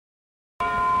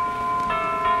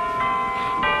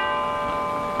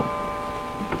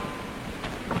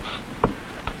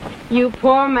You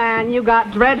poor man, you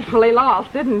got dreadfully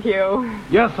lost, didn't you?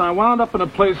 Yes, I wound up in a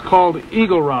place called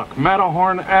Eagle Rock,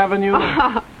 Matterhorn Avenue.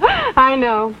 I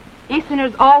know.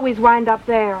 Easterners always wind up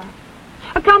there.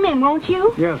 Come in, won't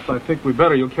you? Yes, I think we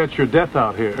better. You'll catch your death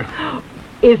out here.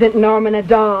 Isn't Norman a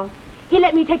doll? He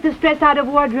let me take the stress out of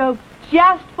wardrobe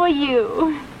just for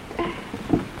you.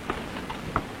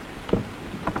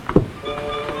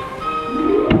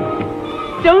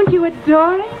 Don't you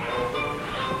adore it?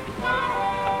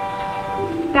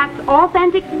 That's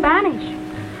authentic Spanish.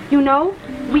 You know,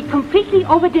 we completely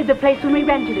overdid the place when we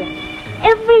rented it.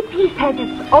 Every piece has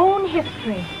its own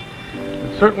history.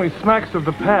 It certainly smacks of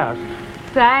the past.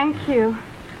 Thank you.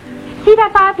 See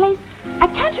that fireplace? I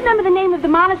can't remember the name of the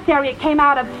monastery it came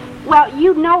out of. Well,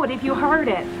 you'd know it if you heard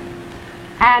it.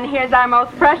 And here's our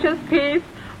most precious piece,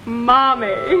 Mommy.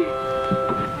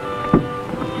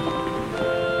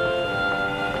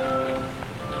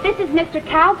 This is Mr.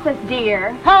 Calthus,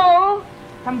 dear. Who?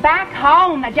 From back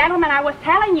home, the gentleman I was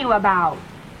telling you about.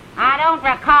 I don't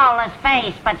recall his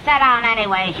face, but sit down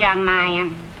anyways, young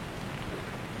man.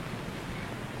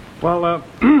 Well,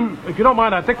 if you don't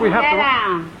mind, I think we have to... Sit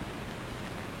down.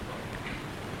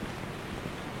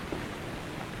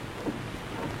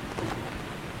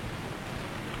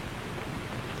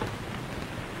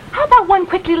 How about one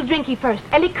quick little drinky first?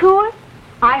 A liqueur?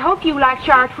 I hope you like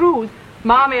chartreuse.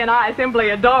 Mommy and I simply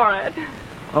adore it.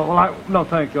 Oh, well, no,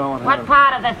 thank you. What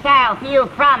part of the South you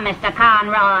from, Mr.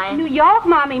 Conroy? New York,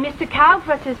 Mommy. Mr.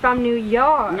 Calthus is from New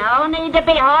York. No need to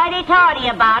be hoity-toity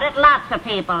about it. Lots of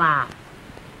people are.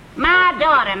 My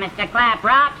daughter, Mr.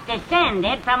 Claprop's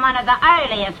descended from one of the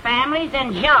earliest families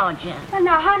in Georgia. Well,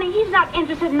 now, honey, he's not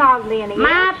interested in our lineage.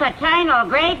 My paternal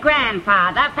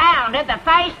great-grandfather founded the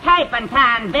first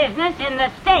turpentine business in the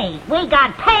state. We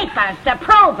got papers to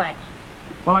prove it.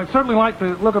 Well, I'd certainly like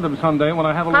to look at them someday when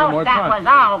I have a little more time. That was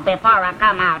all before I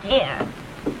come out here.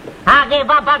 I'll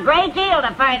give up a great deal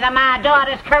to further my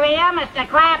daughter's career, Mr.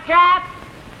 Claptrap.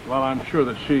 Well, I'm sure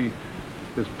that she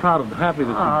is proud and happy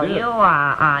that she did. You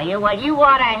are you? Well, you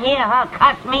ought to hear her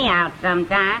cuss me out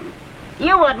sometime.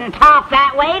 You wouldn't talk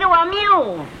that way to a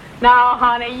mule. Now,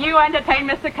 honey, you entertain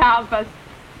Mr. Calthus.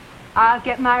 I'll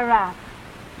get my wrap.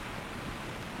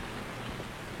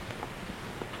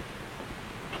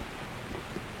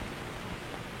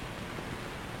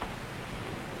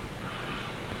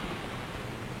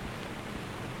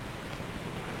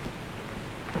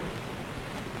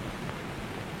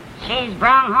 She's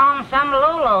brung home some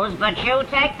Lulus, but you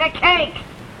take the cake.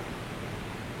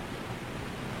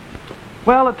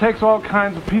 Well, it takes all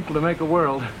kinds of people to make a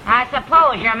world. I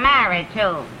suppose you're married,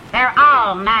 too. They're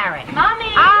all married. Mommy!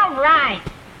 All right.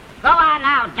 Go on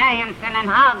out dancing and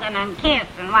hugging and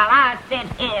kissing while I sit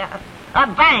here. A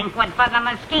banquet for the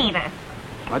mosquitoes.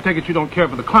 I take it you don't care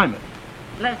for the climate.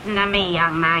 Listen to me,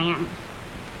 young man.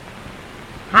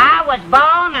 I was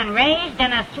born and raised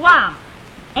in a swamp,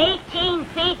 18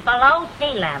 feet below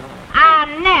sea level. I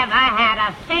never had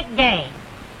a sick day.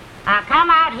 I come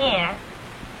out here,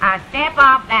 I step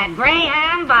off that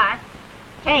Greyhound bus,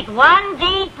 take one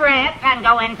deep breath, and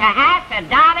go into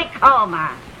acidotic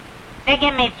coma. They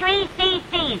give me 3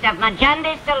 cc's of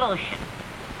Magenda's solution.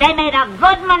 They made a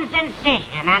Goodman's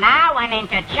incision, and I went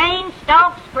into Chain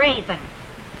Stokes breathing.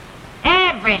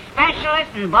 Every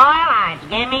specialist in boil eyes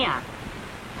gave me up.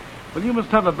 Well, you must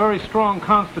have a very strong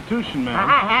constitution, ma'am.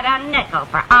 I had a nickel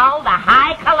for all the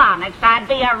high colonics. I'd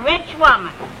be a rich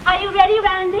woman. Are you ready,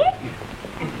 Randy?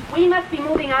 We must be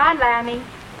moving on, Lammy.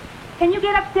 Can you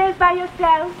get upstairs by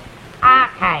yourself? I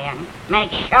can.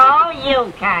 Make sure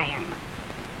you can.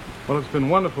 Well, it's been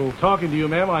wonderful talking to you,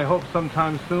 ma'am. I hope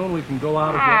sometime soon we can go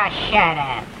out again. Shut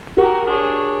up.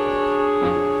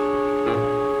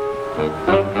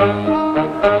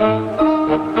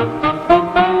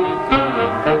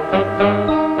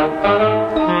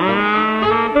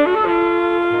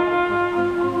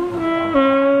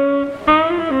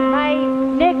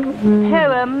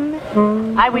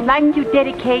 I would like to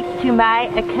dedicate to my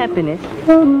accompanist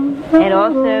and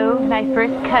also my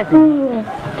first cousin.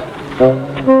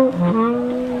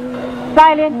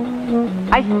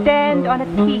 Silent, I stand on a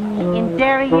peak in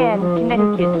Darien,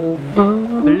 Connecticut.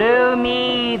 Below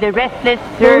me the restless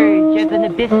surge of the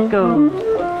Nabisco,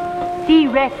 sea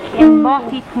wreck and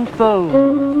moth-eaten foam.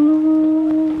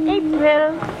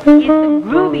 April is the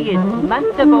grooviest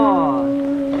month of all,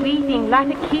 squeezing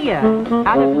latakia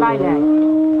out of lilac.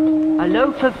 A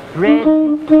loaf of bread,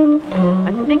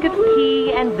 a stick of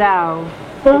tea, and thou,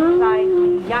 beside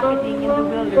me, yachting in the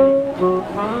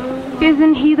wilderness.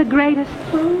 Isn't he the greatest?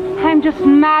 I'm just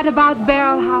mad about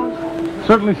Barrel House.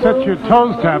 Certainly sets your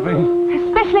toes tapping.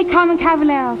 especially Carmen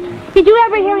Cavallero. Did you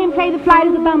ever hear him play The Flight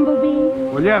of the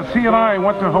Bumblebee? Well, yes, he and I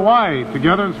went to Hawaii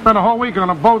together and spent a whole week on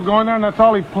a boat going there, and that's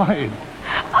all he played.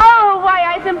 Oh, why,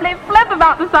 I simply flip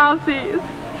about the South Seas.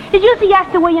 Did you see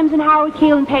Esther Williams and Howard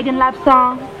Keel in Pagan Love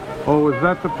Song? Oh, is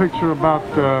that the picture about,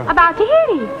 About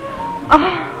Tahiti.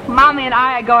 Oh, Mommy and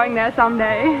I are going there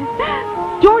someday.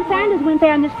 George Sanders went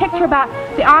there in this picture about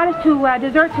the artist who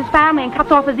deserts his family and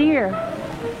cuts off his ear.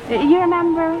 You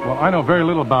remember? Well, I know very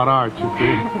little about art, you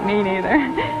see. Me neither.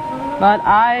 But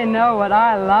I know what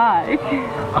I like.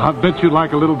 I bet you'd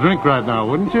like a little drink right now,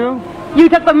 wouldn't you? You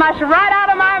took the mush right out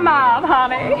of my mouth,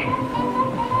 honey.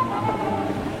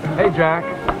 Hey, Jack.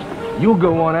 You'll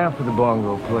go on after the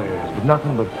bongo players, but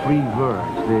nothing but free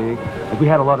verse, dig? Like we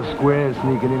had a lot of squares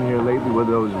sneaking in here lately with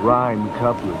those rhyme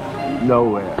couplets.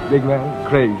 Nowhere. Big man?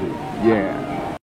 Crazy. Yeah.